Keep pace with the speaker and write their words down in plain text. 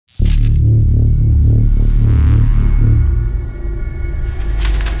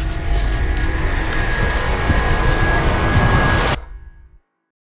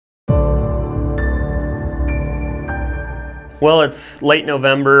Well, it's late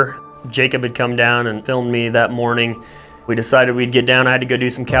November. Jacob had come down and filmed me that morning. We decided we'd get down. I had to go do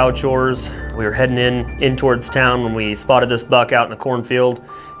some cow chores. We were heading in towards town when we spotted this buck out in the cornfield,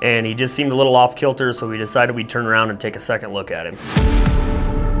 and he just seemed a little off kilter, so we decided we'd turn around and take a second look at him.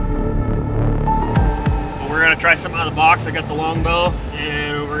 We're gonna try something out of the box. I got the longbow,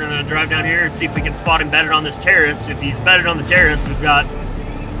 and we're gonna drive down here and see if we can spot him bedded on this terrace. If he's bedded on the terrace, we've got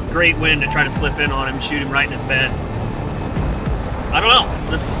great wind to try to slip in on him and shoot him right in his bed. I don't know.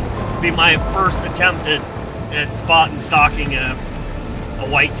 This will be my first attempt at spotting stalking a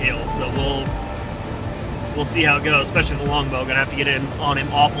whitetail, so we'll see how it goes, especially with the longbow. Gonna have to get in on him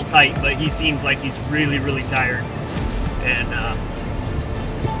awful tight, but he seems like he's really, really tired, and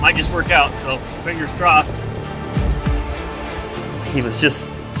might just work out, so fingers crossed. He was just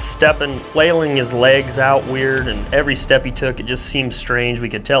stepping, flailing his legs out weird, and every step he took, it just seemed strange. We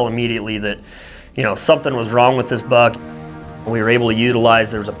could tell immediately that, you know, something was wrong with this buck. We were able to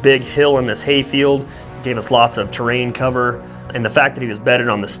utilize, there was a big hill in this hayfield, gave us lots of terrain cover, and the fact that he was bedded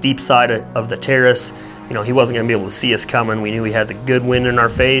on the steep side of the terrace, you know, he wasn't gonna be able to see us coming. We knew we had the good wind in our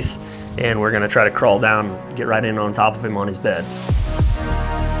face, and we're gonna try to crawl down and get right in on top of him on his bed.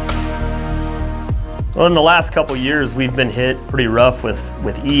 Well, in the last couple years, we've been hit pretty rough with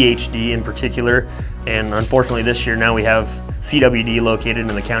EHD in particular, and unfortunately this year now we have CWD located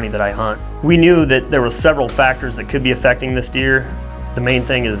in the county that I hunt. We knew that there were several factors that could be affecting this deer. The main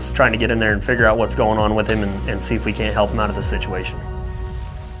thing is trying to get in there and figure out what's going on with him and see if we can't help him out of the situation.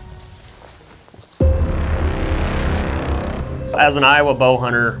 As an Iowa bow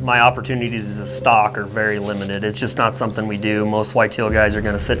hunter, my opportunities to stalk are very limited. It's just not something we do. Most whitetail guys are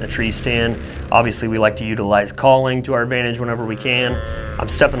gonna sit in a tree stand. Obviously, we like to utilize calling to our advantage whenever we can. I'm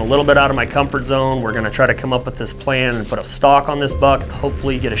stepping a little bit out of my comfort zone. We're gonna try to come up with this plan and put a stalk on this buck and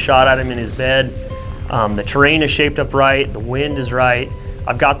hopefully get a shot at him in his bed. The terrain is shaped up right, the wind is right.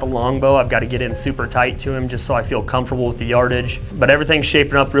 I've got the longbow, I've got to get in super tight to him just so I feel comfortable with the yardage. But everything's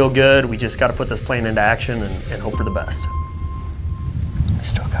shaping up real good. We just got to put this plan into action and hope for the best.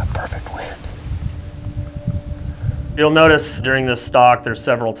 Still got perfect wind. You'll notice during this stalk, there's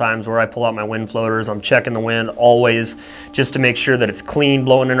several times where I pull out my wind floaters. I'm checking the wind always just to make sure that it's clean,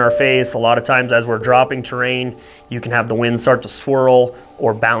 blowing in our face. A lot of times as we're dropping terrain, you can have the wind start to swirl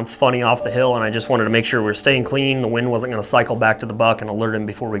or bounce funny off the hill, and I just wanted to make sure we're staying clean. The wind wasn't gonna cycle back to the buck and alert him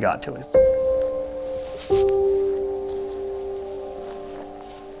before we got to him.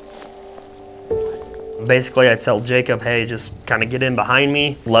 Basically, I tell Jacob, hey, just kind of get in behind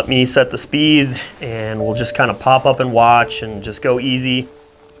me, let me set the speed, and we'll just kind of pop up and watch and just go easy.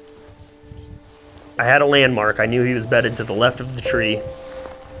 I had a landmark. I knew he was bedded to the left of the tree,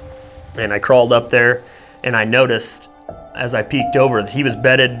 and I crawled up there, and I noticed as I peeked over that he was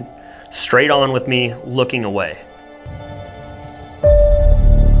bedded straight on with me, looking away.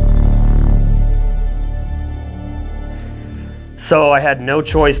 So I had no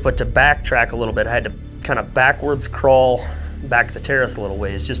choice but to backtrack a little bit. I had to kind of backwards crawl back the terrace a little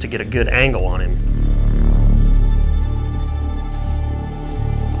ways just to get a good angle on him.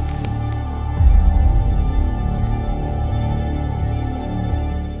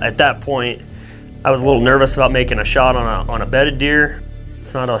 At that point, I was a little nervous about making a shot on a bedded deer.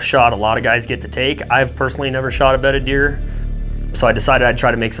 It's not a shot a lot of guys get to take. I've personally never shot a bedded deer, so I decided I'd try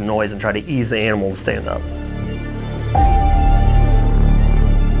to make some noise and try to ease the animal to stand up.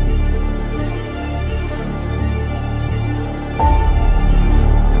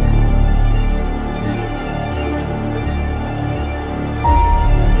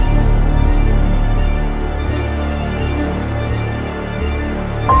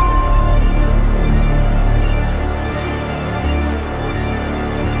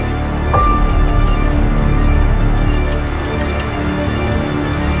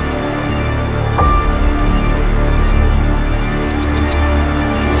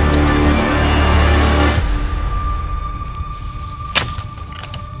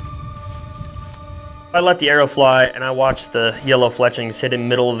 I let the arrow fly and I watched the yellow fletchings hit him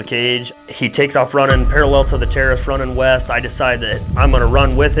middle of the cage. He takes off running parallel to the terrace, running west. I decide that I'm gonna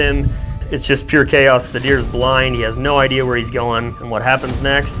run with him. It's just pure chaos. The deer's blind. He has no idea where he's going. And what happens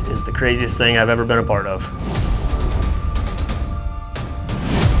next is the craziest thing I've ever been a part of.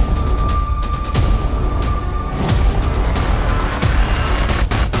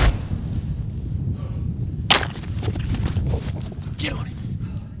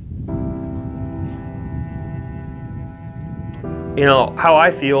 You know, how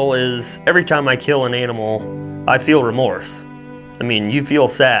I feel is every time I kill an animal, I feel remorse. I mean, you feel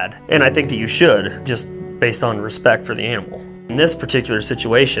sad, and I think that you should, just based on respect for the animal. In this particular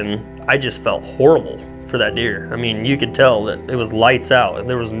situation, I just felt horrible for that deer. I mean, you could tell that it was lights out.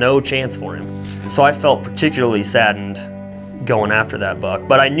 There was no chance for him. So I felt particularly saddened going after that buck,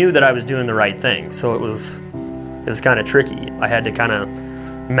 but I knew that I was doing the right thing. So it was kind of tricky. I had to kind of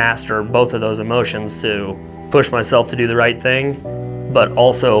master both of those emotions to push myself to do the right thing, but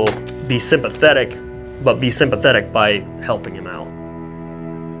also be sympathetic, but be sympathetic by helping him out.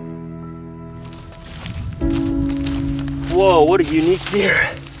 Whoa, what a unique deer.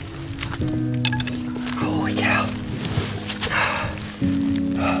 Holy cow.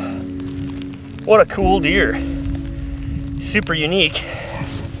 What a cool deer. Super unique.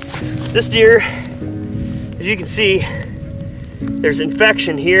 This deer, as you can see, there's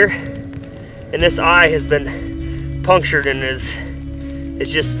infection here, and this eye has been punctured and it's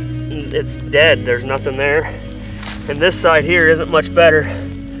dead. There's nothing there. And this side here isn't much better.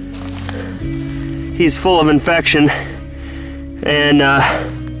 He's full of infection, and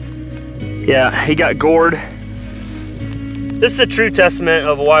yeah, he got gored. This is a true testament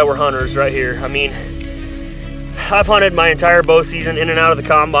of why we're hunters right here. I mean, I've hunted my entire bow season in and out of the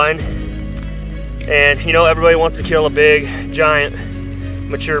combine, and you know, everybody wants to kill a big, giant,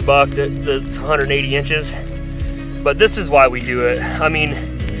 mature buck that's 180 inches, but this is why we do it. I mean,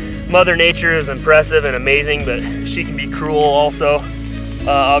 Mother Nature is impressive and amazing, but she can be cruel also.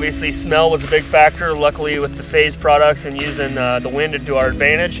 Obviously, smell was a big factor. Luckily, with the phase products and using the wind to our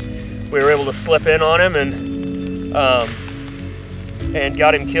advantage, we were able to slip in on him and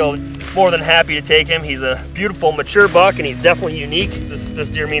got him killed. More than happy to take him. He's a beautiful, mature buck, and he's definitely unique. This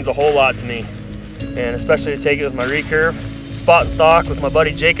deer means a whole lot to me, and especially to take it with my recurve, spot and stock with my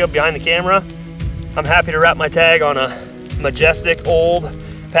buddy Jacob behind the camera. I'm happy to wrap my tag on a majestic, old,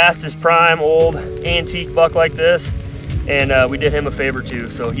 past his prime, old, antique buck like this, and we did him a favor too.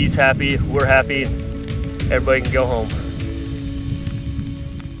 So he's happy, we're happy, everybody can go home.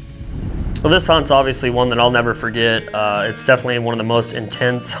 Well, this hunt's obviously one that I'll never forget. It's definitely one of the most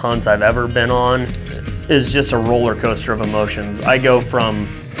intense hunts I've ever been on. It's just a roller coaster of emotions. I go from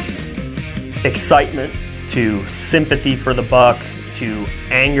excitement to sympathy for the buck to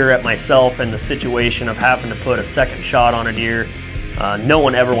anger at myself and the situation of having to put a second shot on a deer. No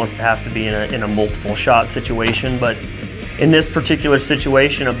one ever wants to have to be in a multiple shot situation, but in this particular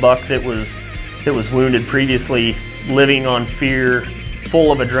situation, a buck that was wounded previously, living on fear,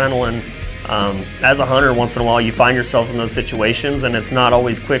 full of adrenaline. As a hunter, once in a while you find yourself in those situations, and it's not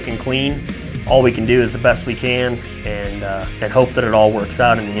always quick and clean. All we can do is the best we can, and hope that it all works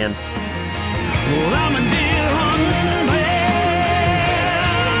out in the end.